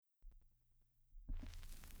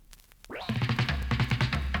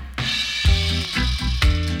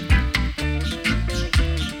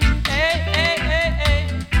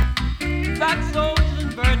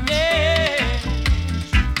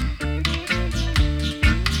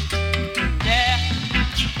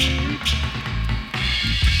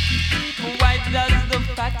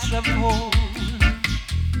facts of old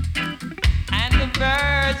and the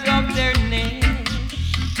birds of their nest.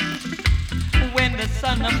 When the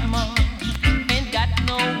son of man ain't got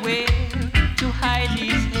nowhere to hide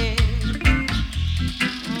his head.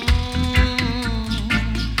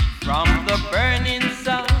 From the burning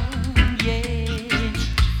sun, yes,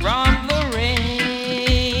 from the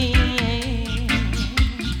rain.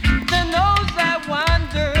 The nose I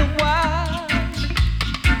wonder why.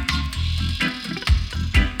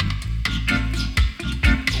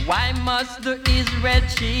 Why must the Israel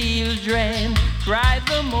children cry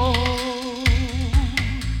the most?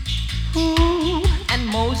 Ooh, and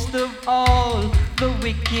most of all, the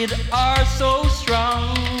wicked are so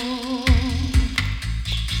strong.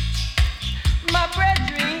 My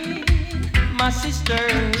brethren, my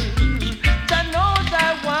sisters, I know I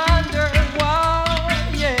wonder why,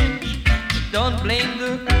 yeah. Don't blame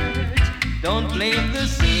the earth, don't blame the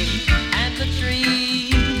sea and the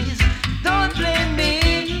trees. Don't blame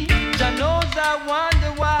me, I know I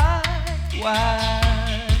wonder why.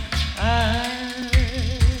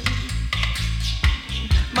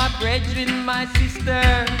 My brethren, my sister,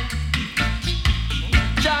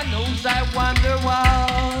 Jah knows I wonder why.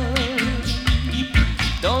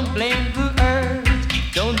 Don't blame the earth,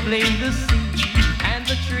 don't blame the sea and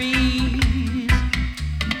the trees.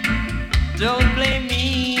 Don't blame me,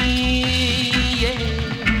 yeah.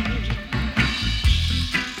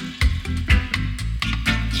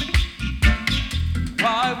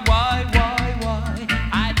 Why?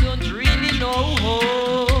 I don't really know.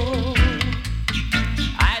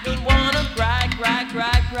 I don't wanna cry,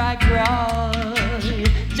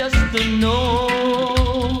 just to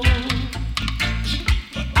know.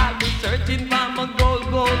 I'll be searching for my gold,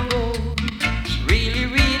 really,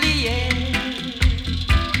 yeah.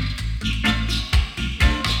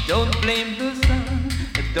 Don't blame the sun,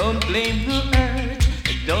 don't blame the earth,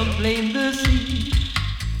 don't blame the sea.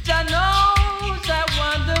 Jah knows I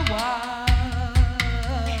wonder why.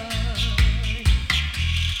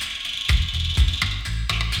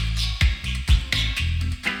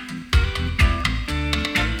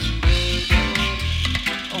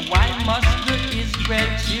 Why must the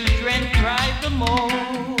Israel children cry the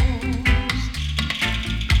most?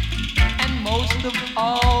 And most of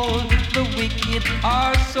all, the wicked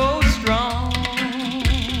are so strong.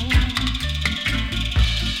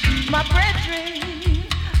 My brethren,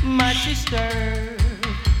 my sister,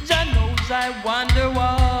 Jah knows I wonder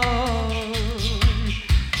why.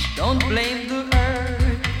 Don't blame the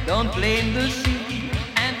earth, don't blame the sea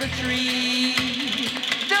and the tree.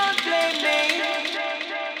 Don't blame me.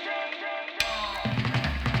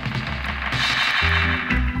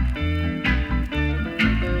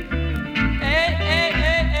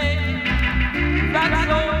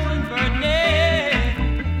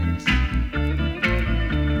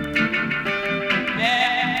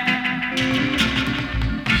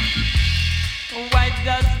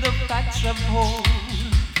 Of hope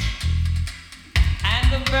and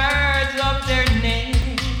the birds of their nest.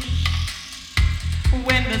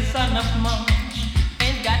 When the son of man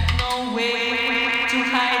ain't got nowhere to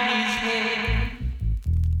hide his head.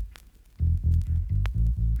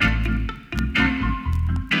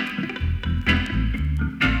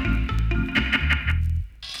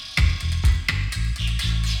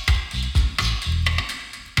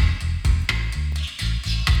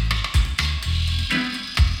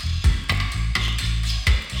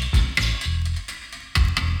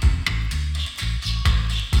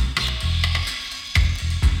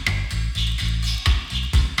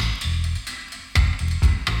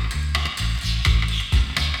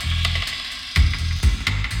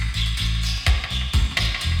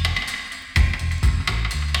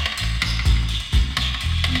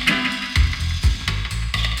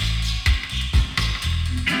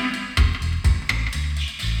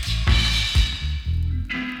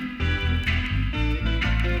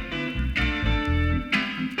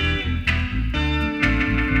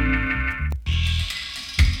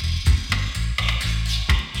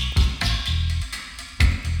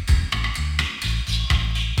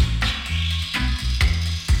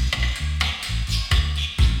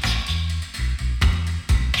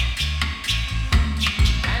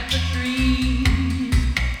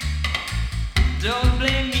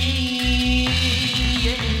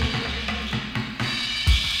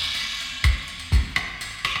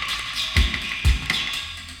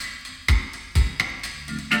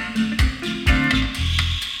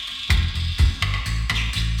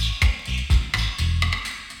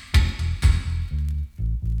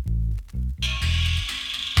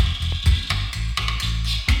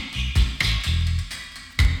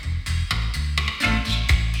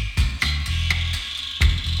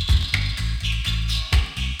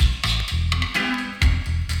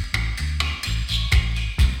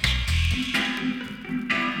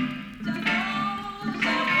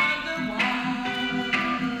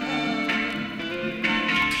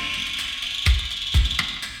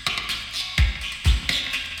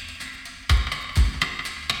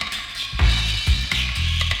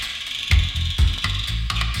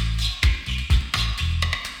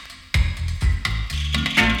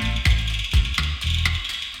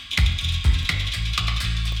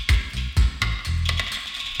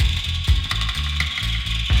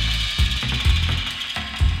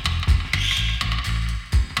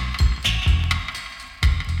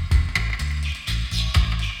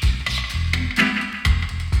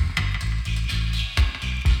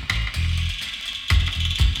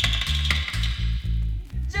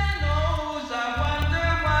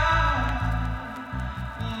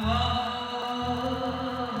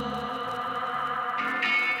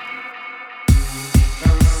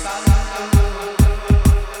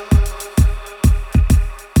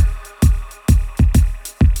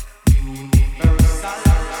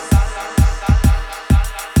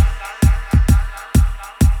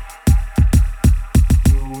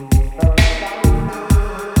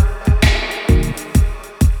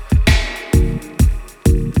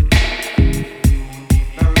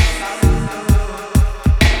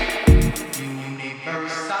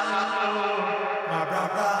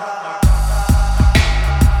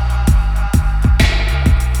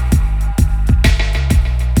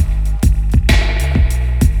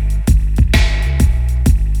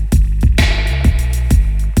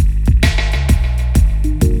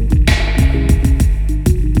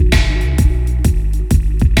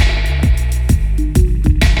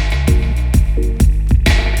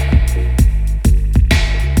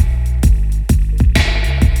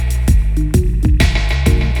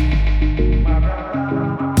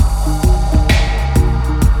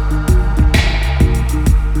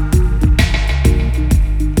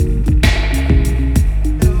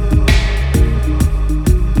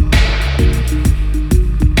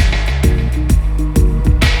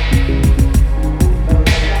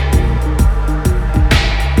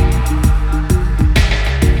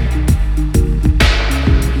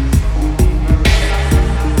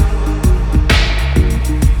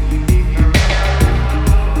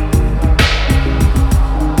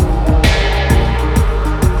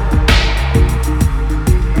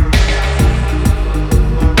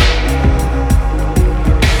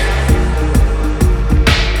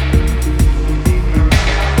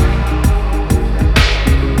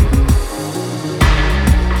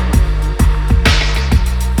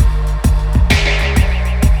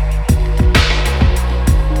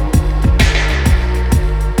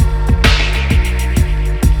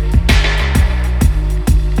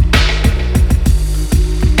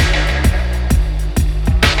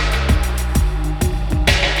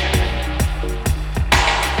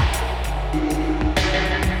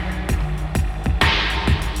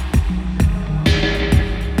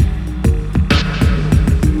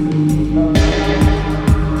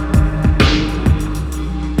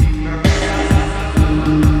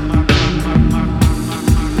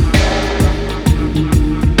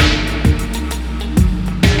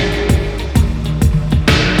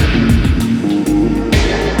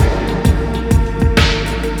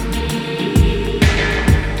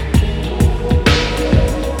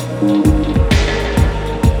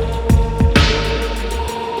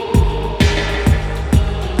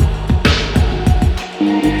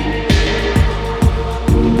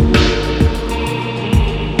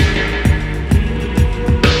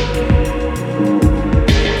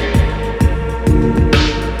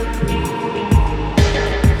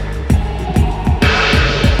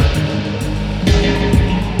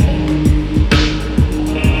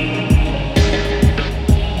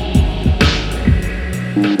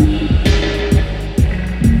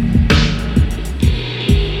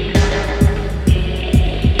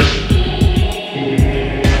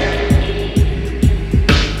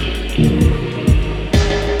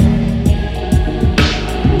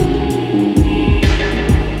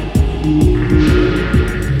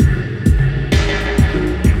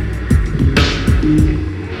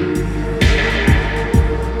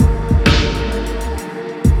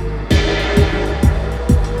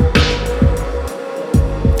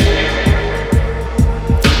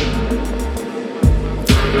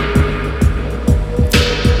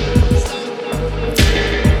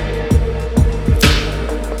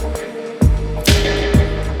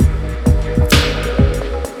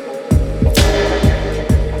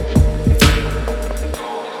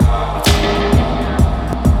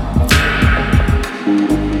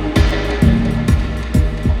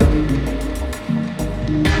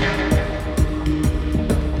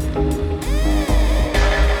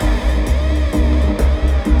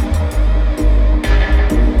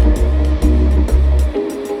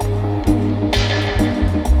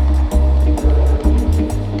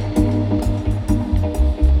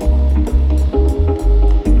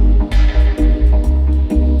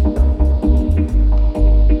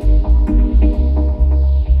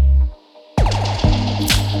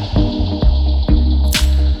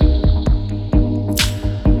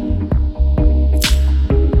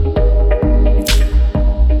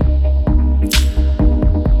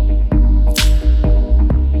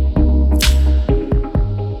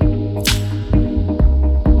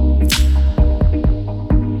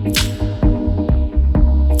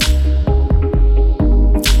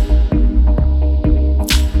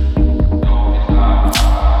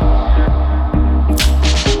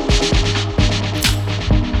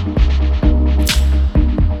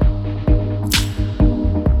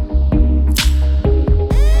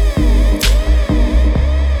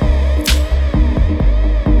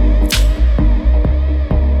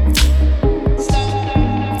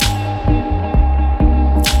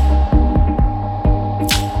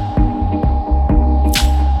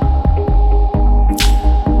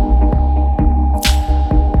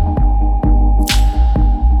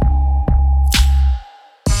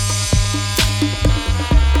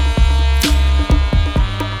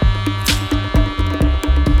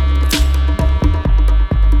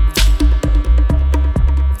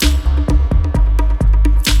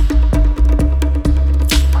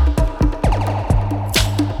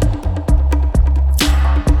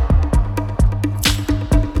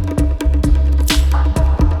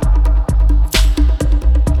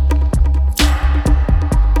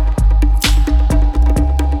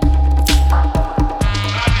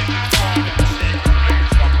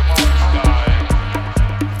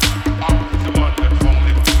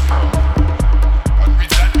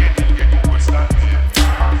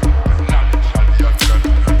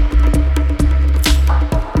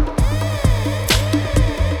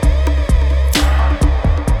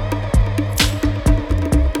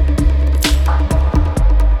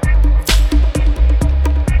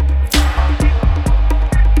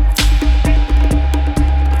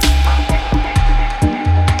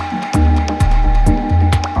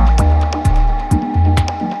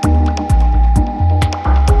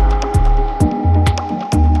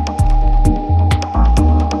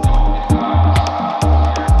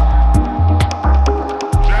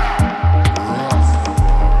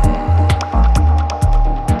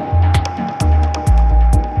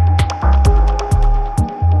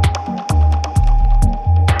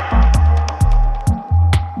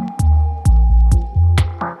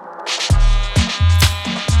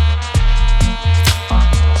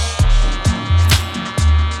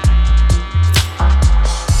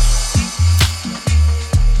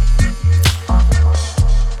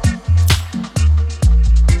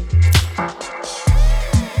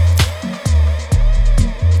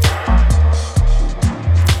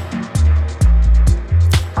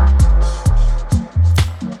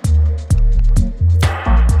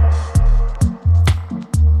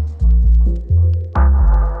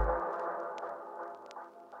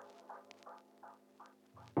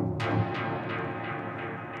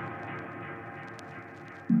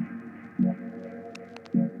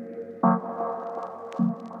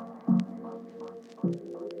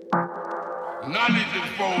 Knowledge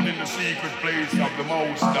is found in the secret place of the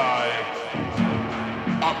Most High.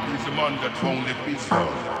 Happy is the man that found it wisdom.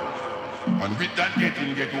 And with that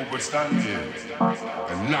getting get understanding.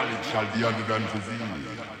 And knowledge shall be other than to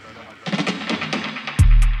thee.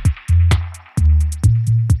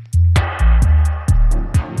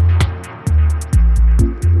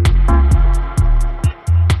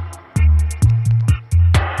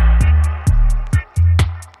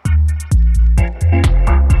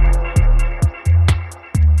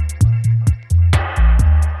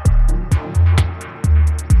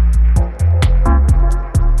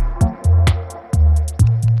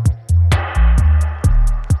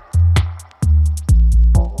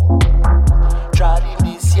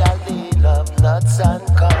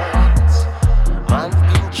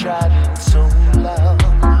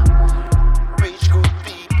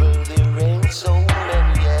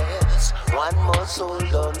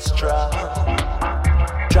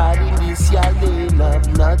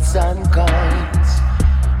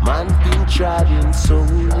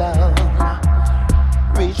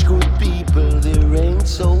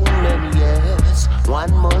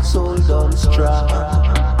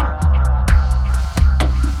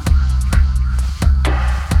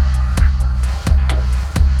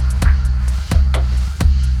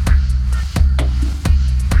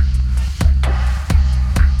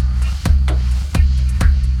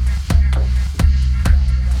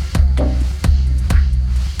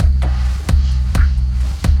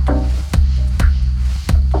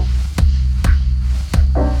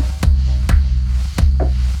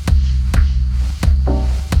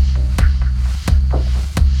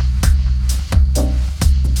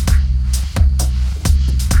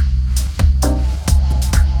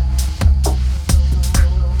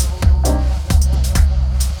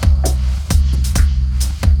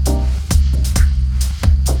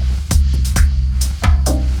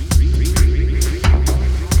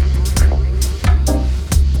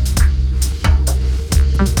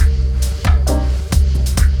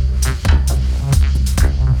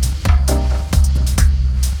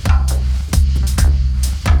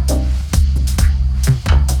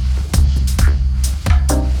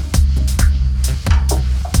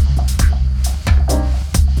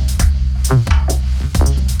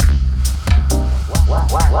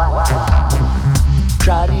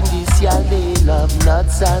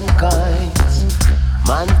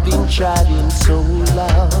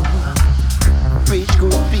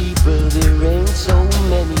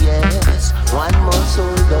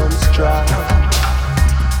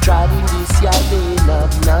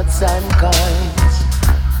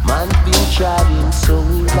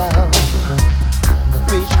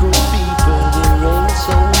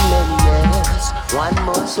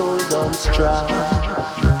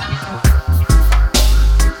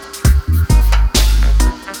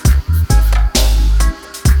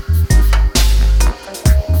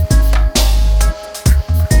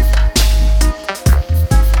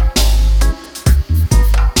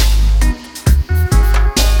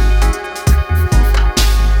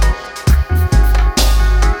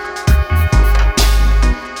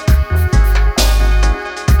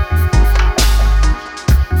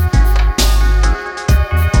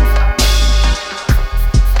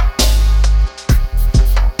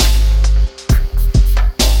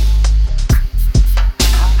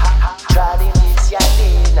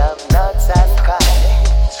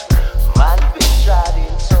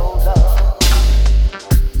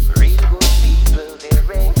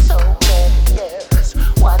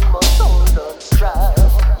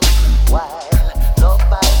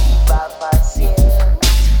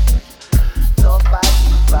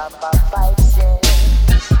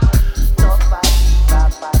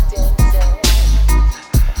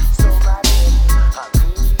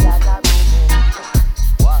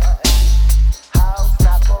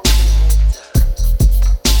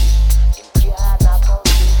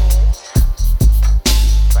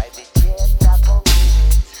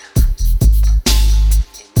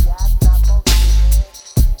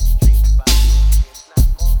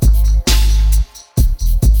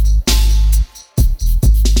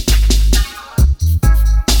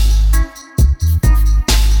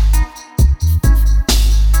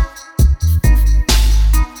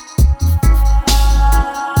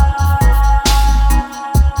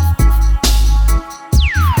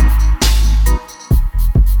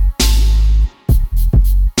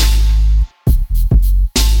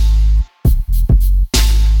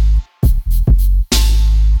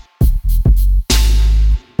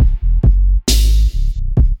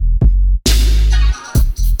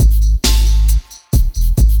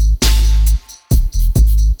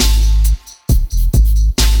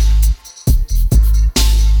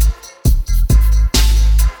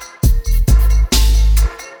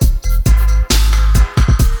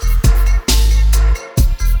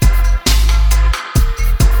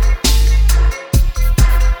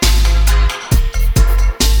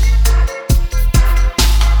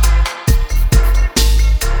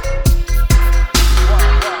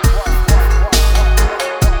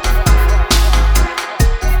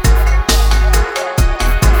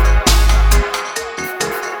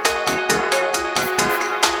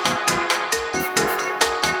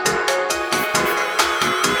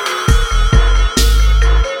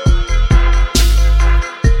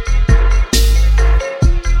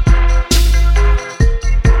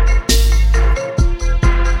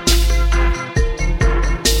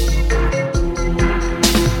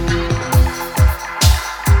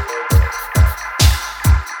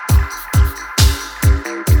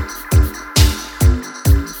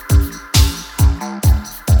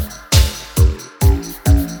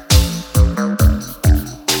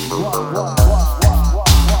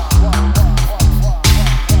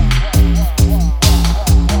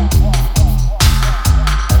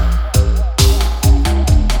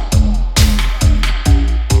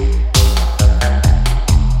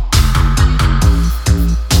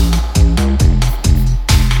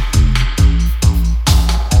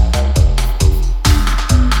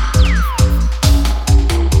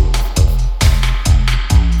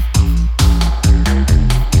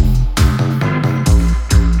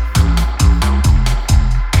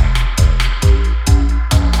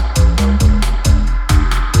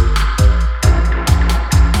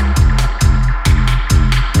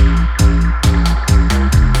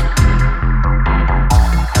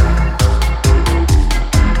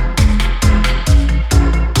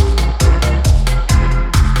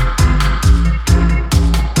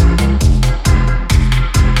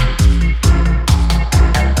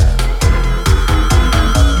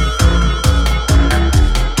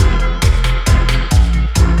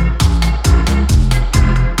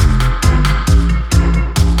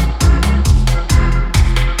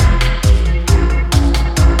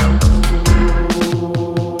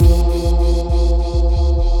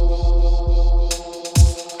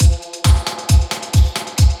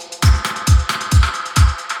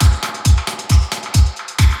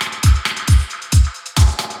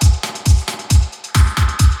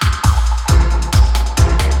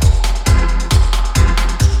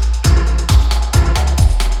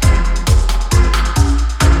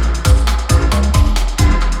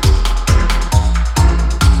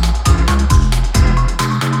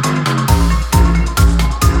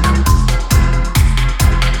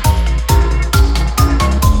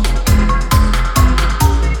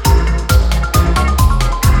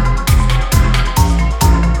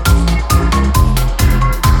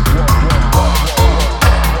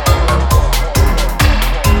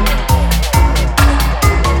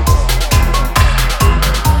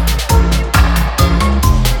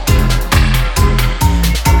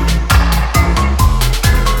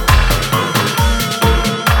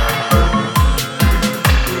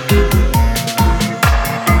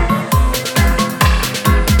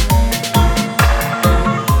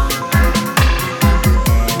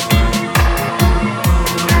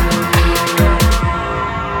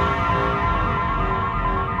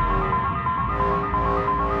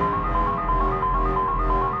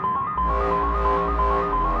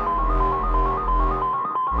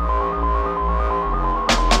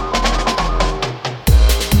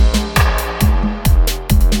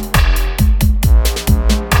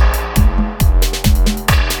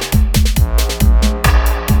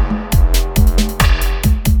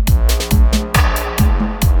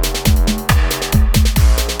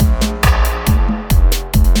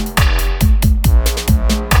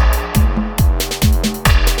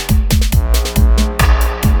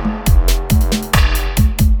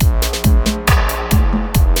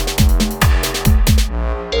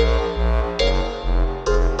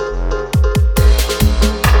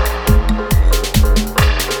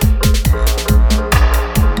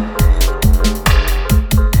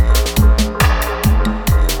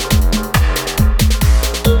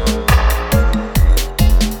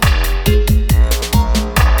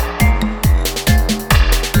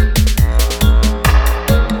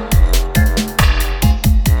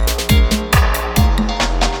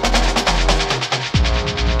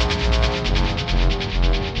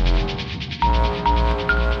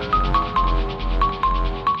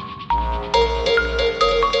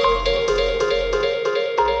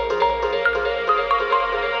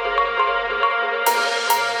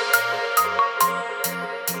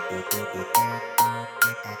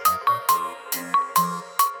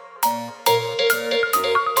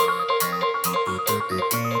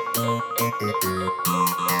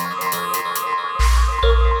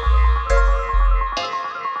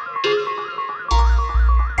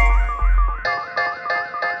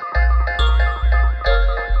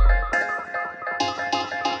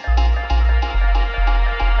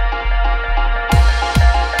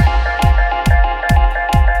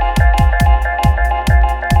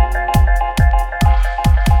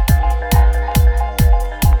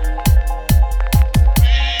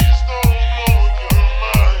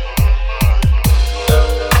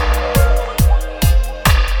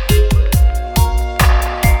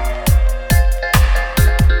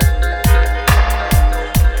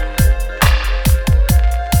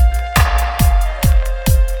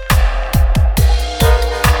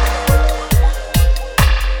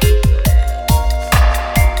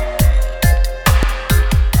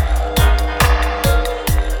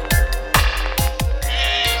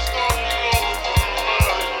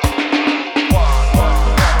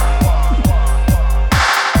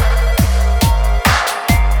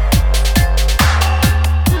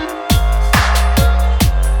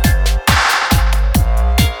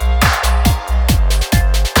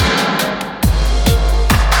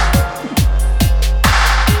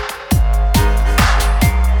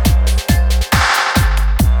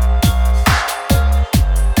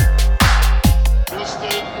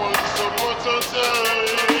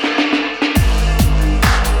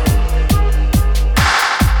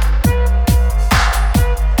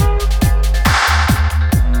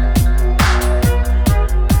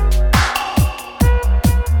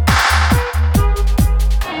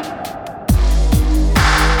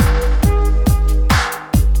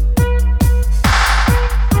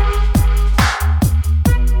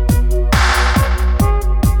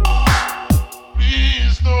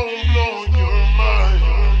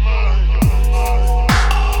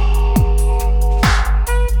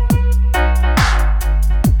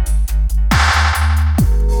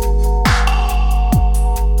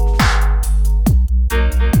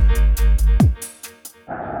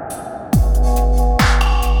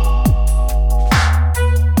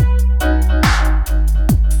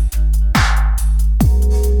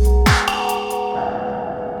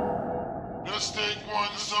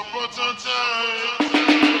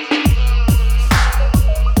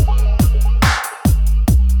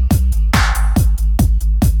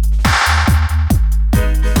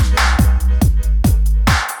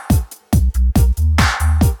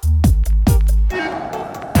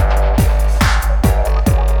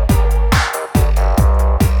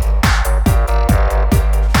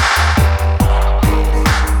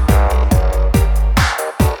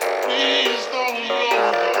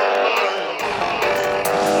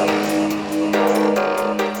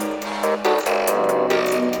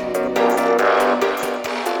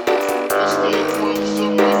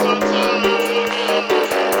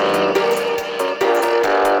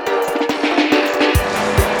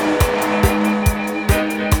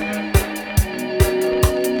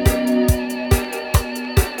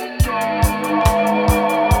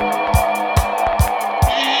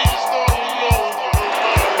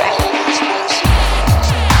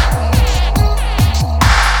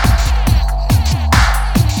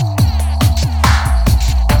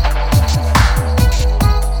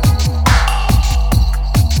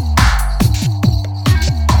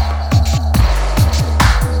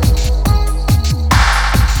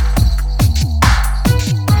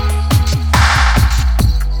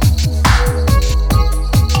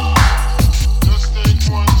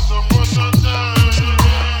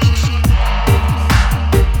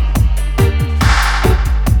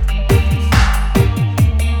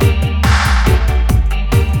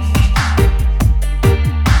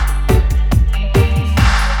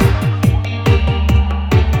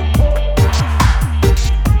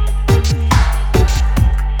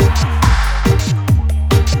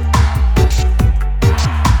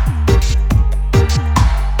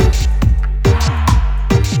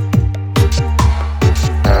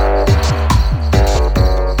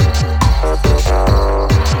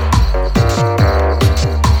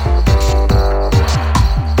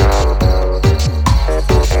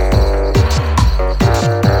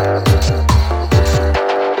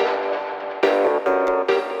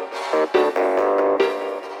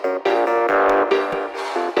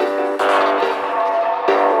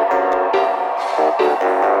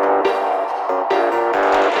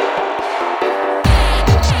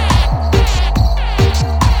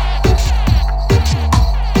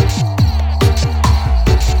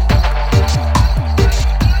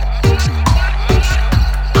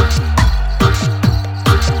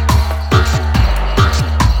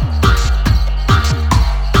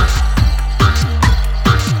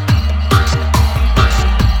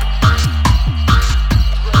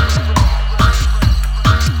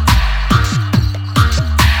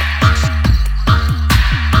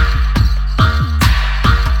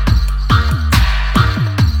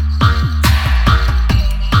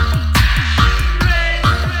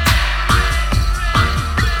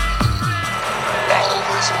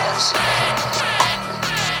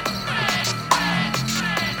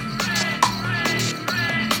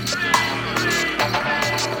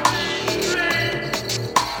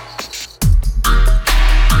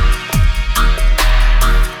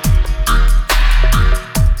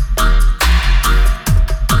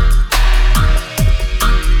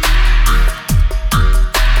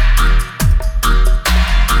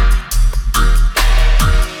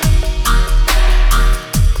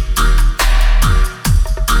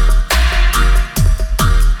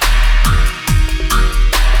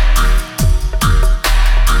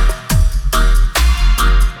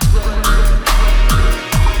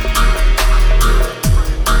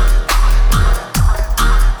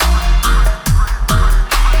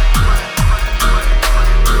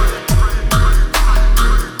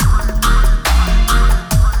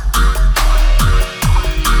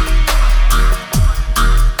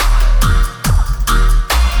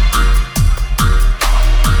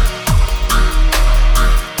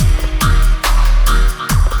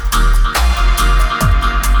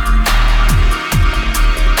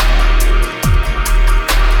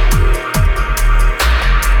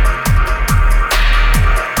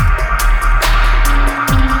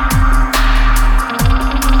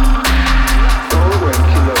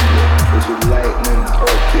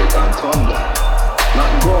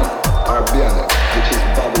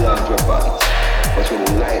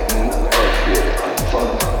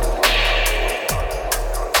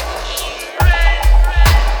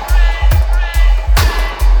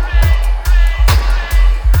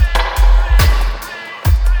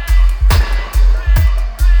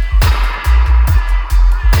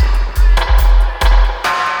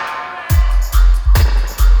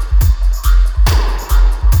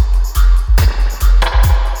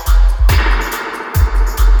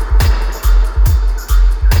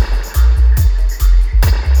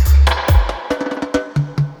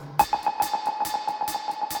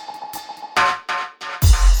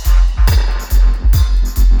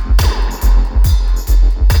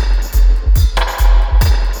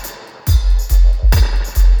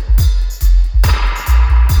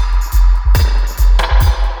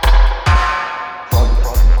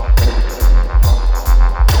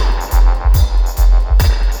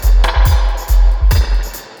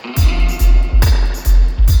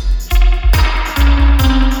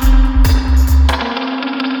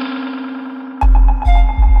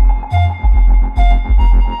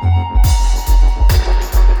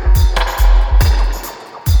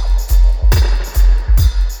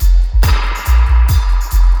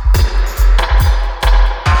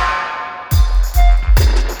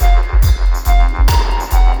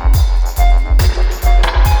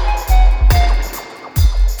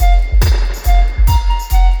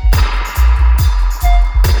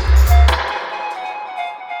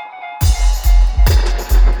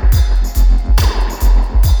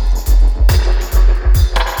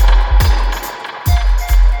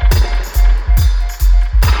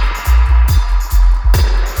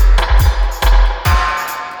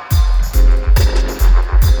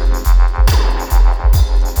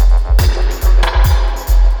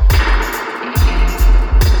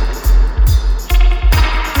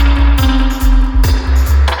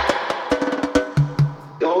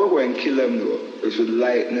 them though is with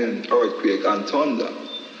lightning, earthquake, and thunder.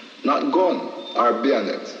 Not gun or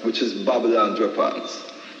bayonet, which is Babylon's weapons,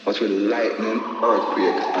 but with lightning,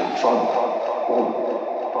 earthquake, and thunder.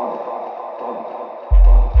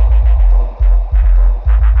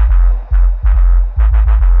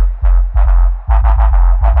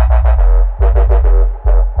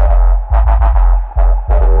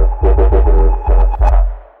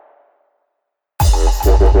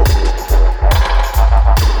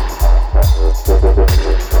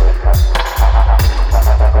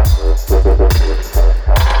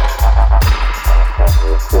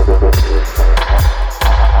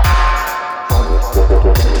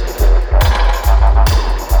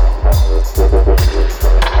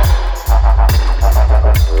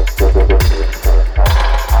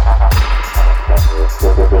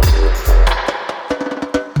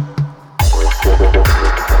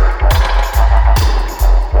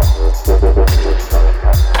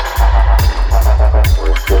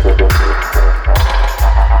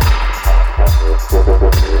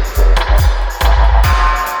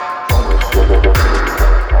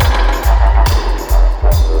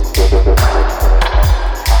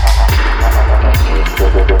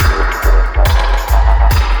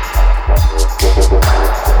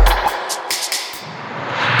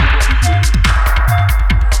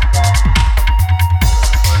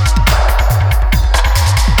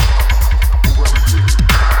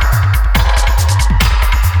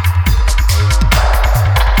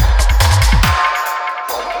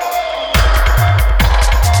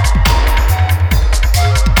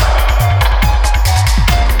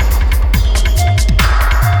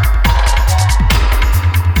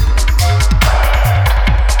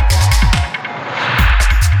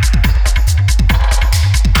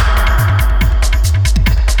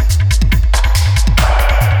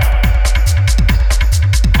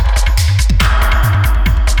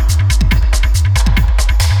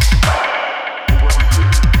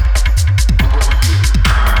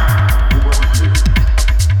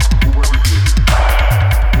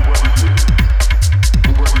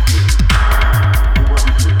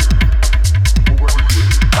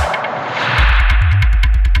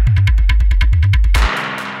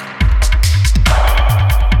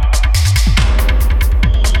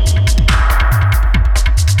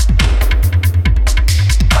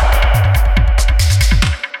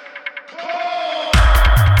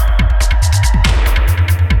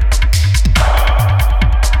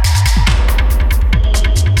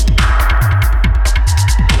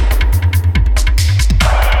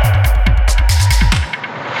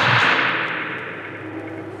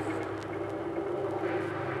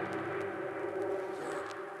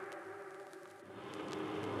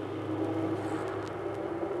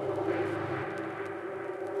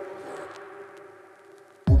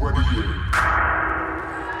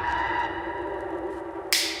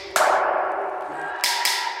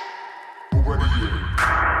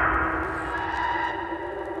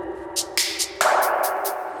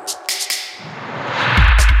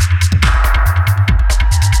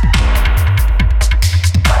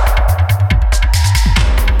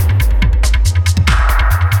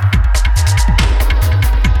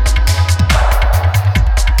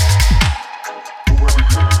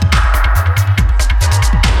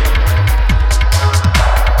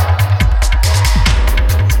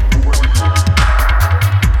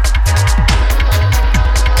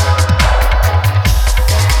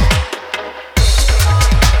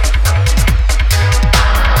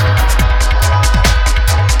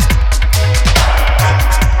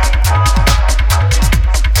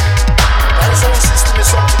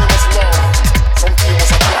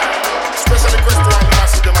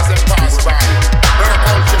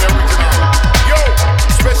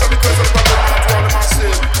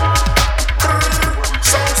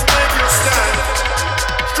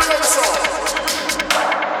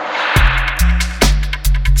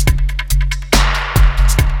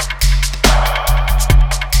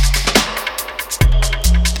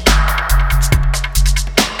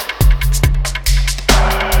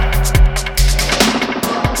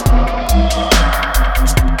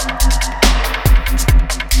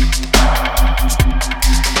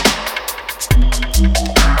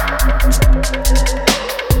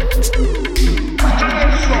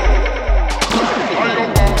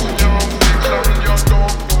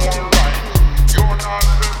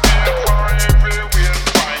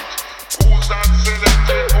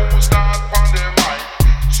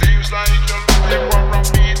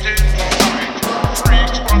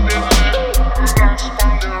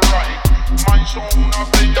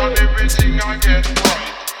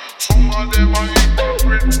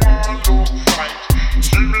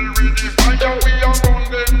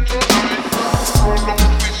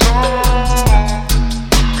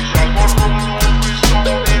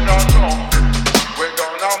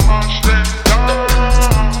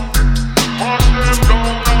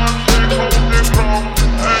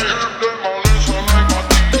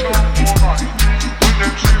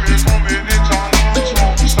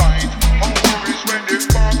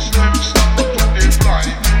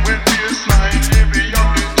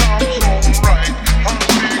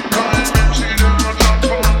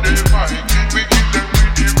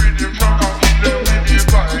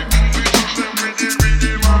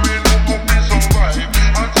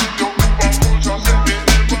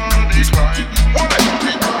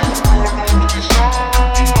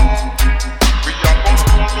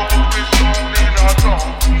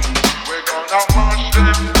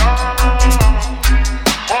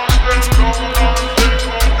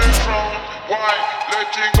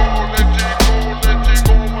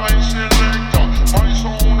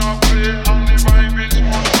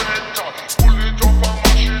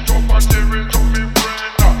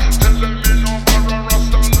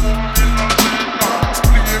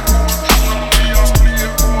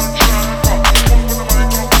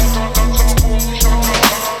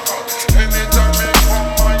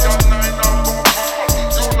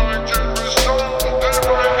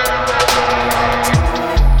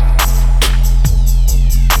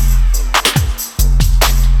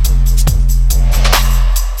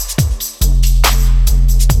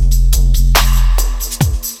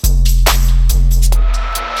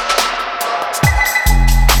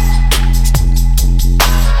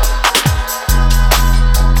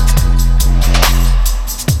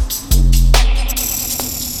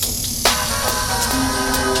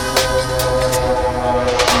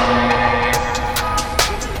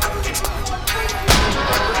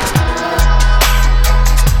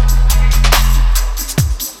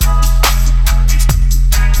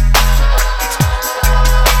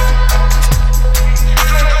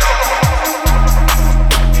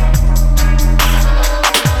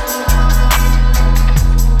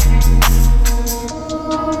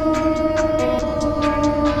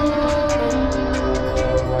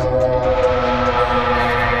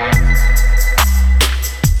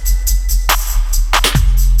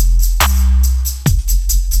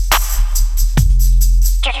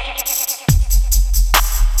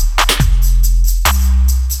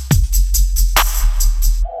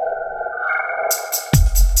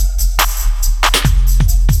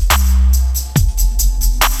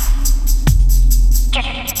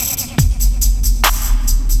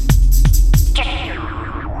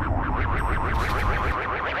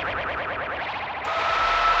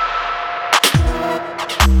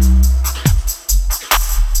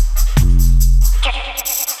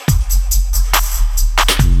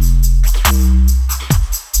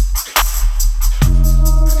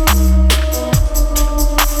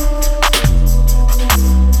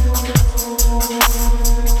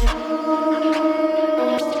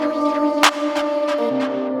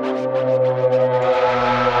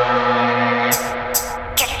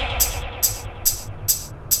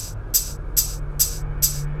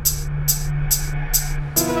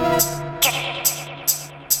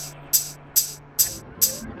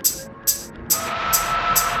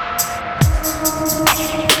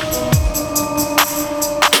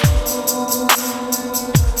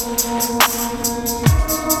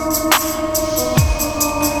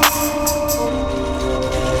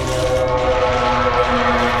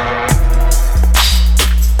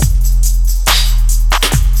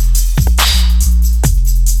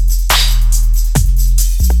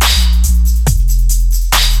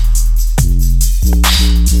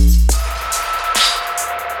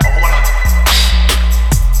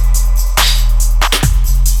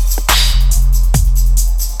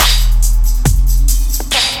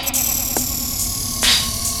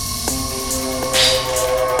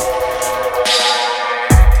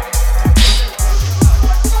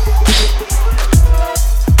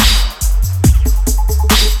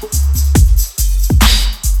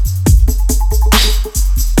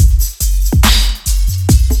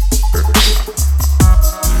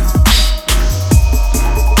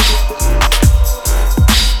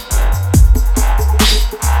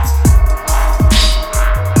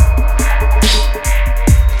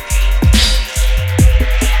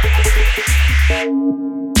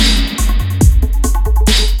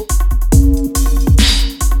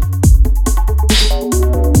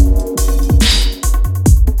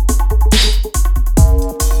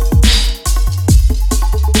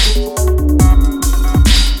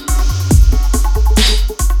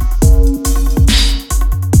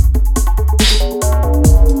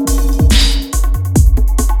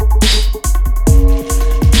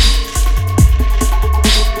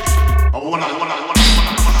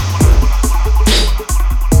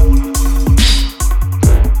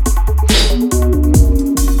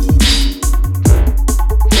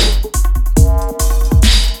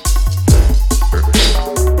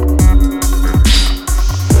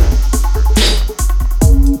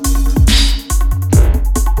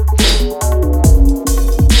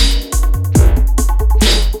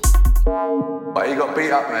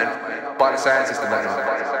 Body science system that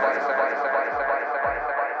now.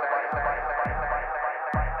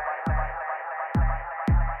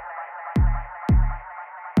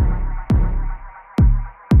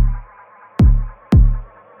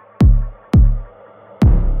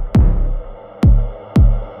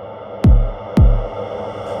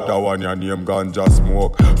 That one your name Ganjah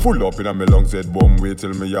smoke. Full up in a me lungs head bum wait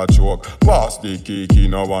till me a choke. Pass the kiki,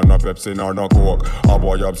 no one no Pepsi nor no Coke. A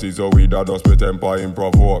boy up sees a weed that does me temper him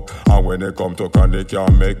provoke. And when they come to can they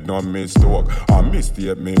can't make no mistake. A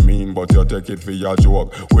mistake me mean but you take it for your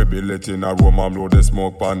joke. We be lit in a room and blow the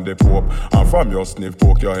smoke pan the pope. And from your sniff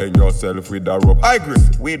coke you hang yourself with the rope. I grip,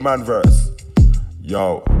 weed man verse.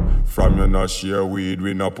 Yo, from you not share weed,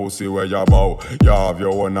 we no pussy where you bow. You have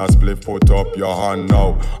your own a split, put up your hand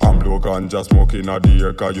now. I'm blow ganja smoking at the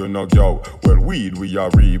air cause you no go. Well weed we a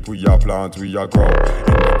reap, we a plant, we a grow.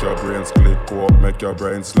 It make your brains click up, make your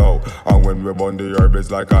brain slow. And when we burn the herb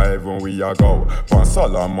it's like a heaven we a go. Pan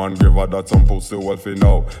Solomon give her that some pussy wolf you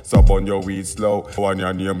know. So burn your weed slow, when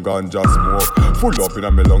your name ganja smoke. Full up in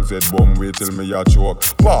a me lungs head bum wait till me a choke.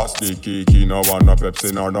 Pass the kiki, no one no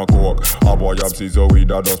Pepsi nor no Coke. A boy up sees a weed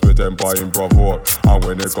that does me temper him provoke. And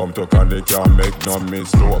when they come to can they can't make no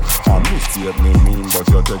mistake. A mistake me mean but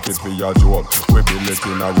you take it for your joke. We be lit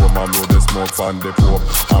in a room and blow the smoke from the pope.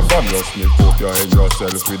 And from your sniff coke you hang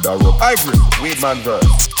yourself with the rope. I grip, weed man verse.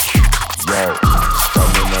 Yo, from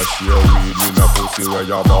you not share weed, we no pussy where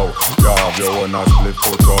you bow. You have your own a split,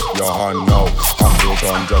 put up your hand now. And you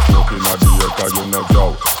can just smoking at the air cause you no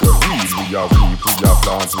go. Well weed we a reap, we a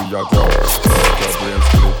plant, we a grow. Make your brain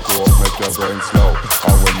split, go up, make your brain slow.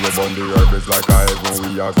 And when you burn the herb it's like a heaven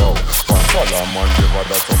we a go. From Solomon give her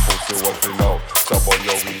that some pussy what you know. So burn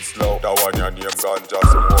your weed slow, that one your name Ganjah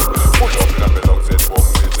smoke. Pull up in a me lungs head bum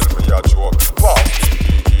me till me a choke. Pass the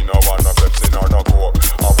kiki, no one no Pepsi nor no Coke.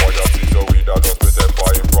 A boy up sees a weed that does me temper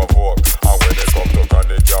him provoke. And when they come to can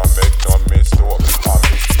they can't make no mistake. A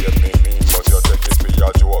mistake me mean but you take it for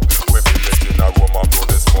your joke. We be lit in a room and blow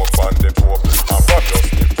the smoke from the pope. And from your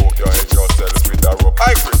sniff coke you hang yourself with the rope.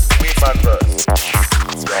 I grip, weed man verse.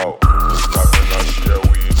 Yo, I'm gonna share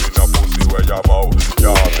weed in a pussy where you bow.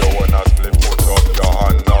 You have your own a split, put up your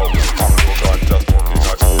hand now. I'm no ganja smoking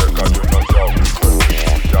at the air cause you not go. Well weed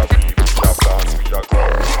we a reap, we a plant, we a grow.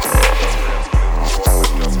 Your brain split, go up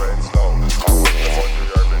with your brain slow. And when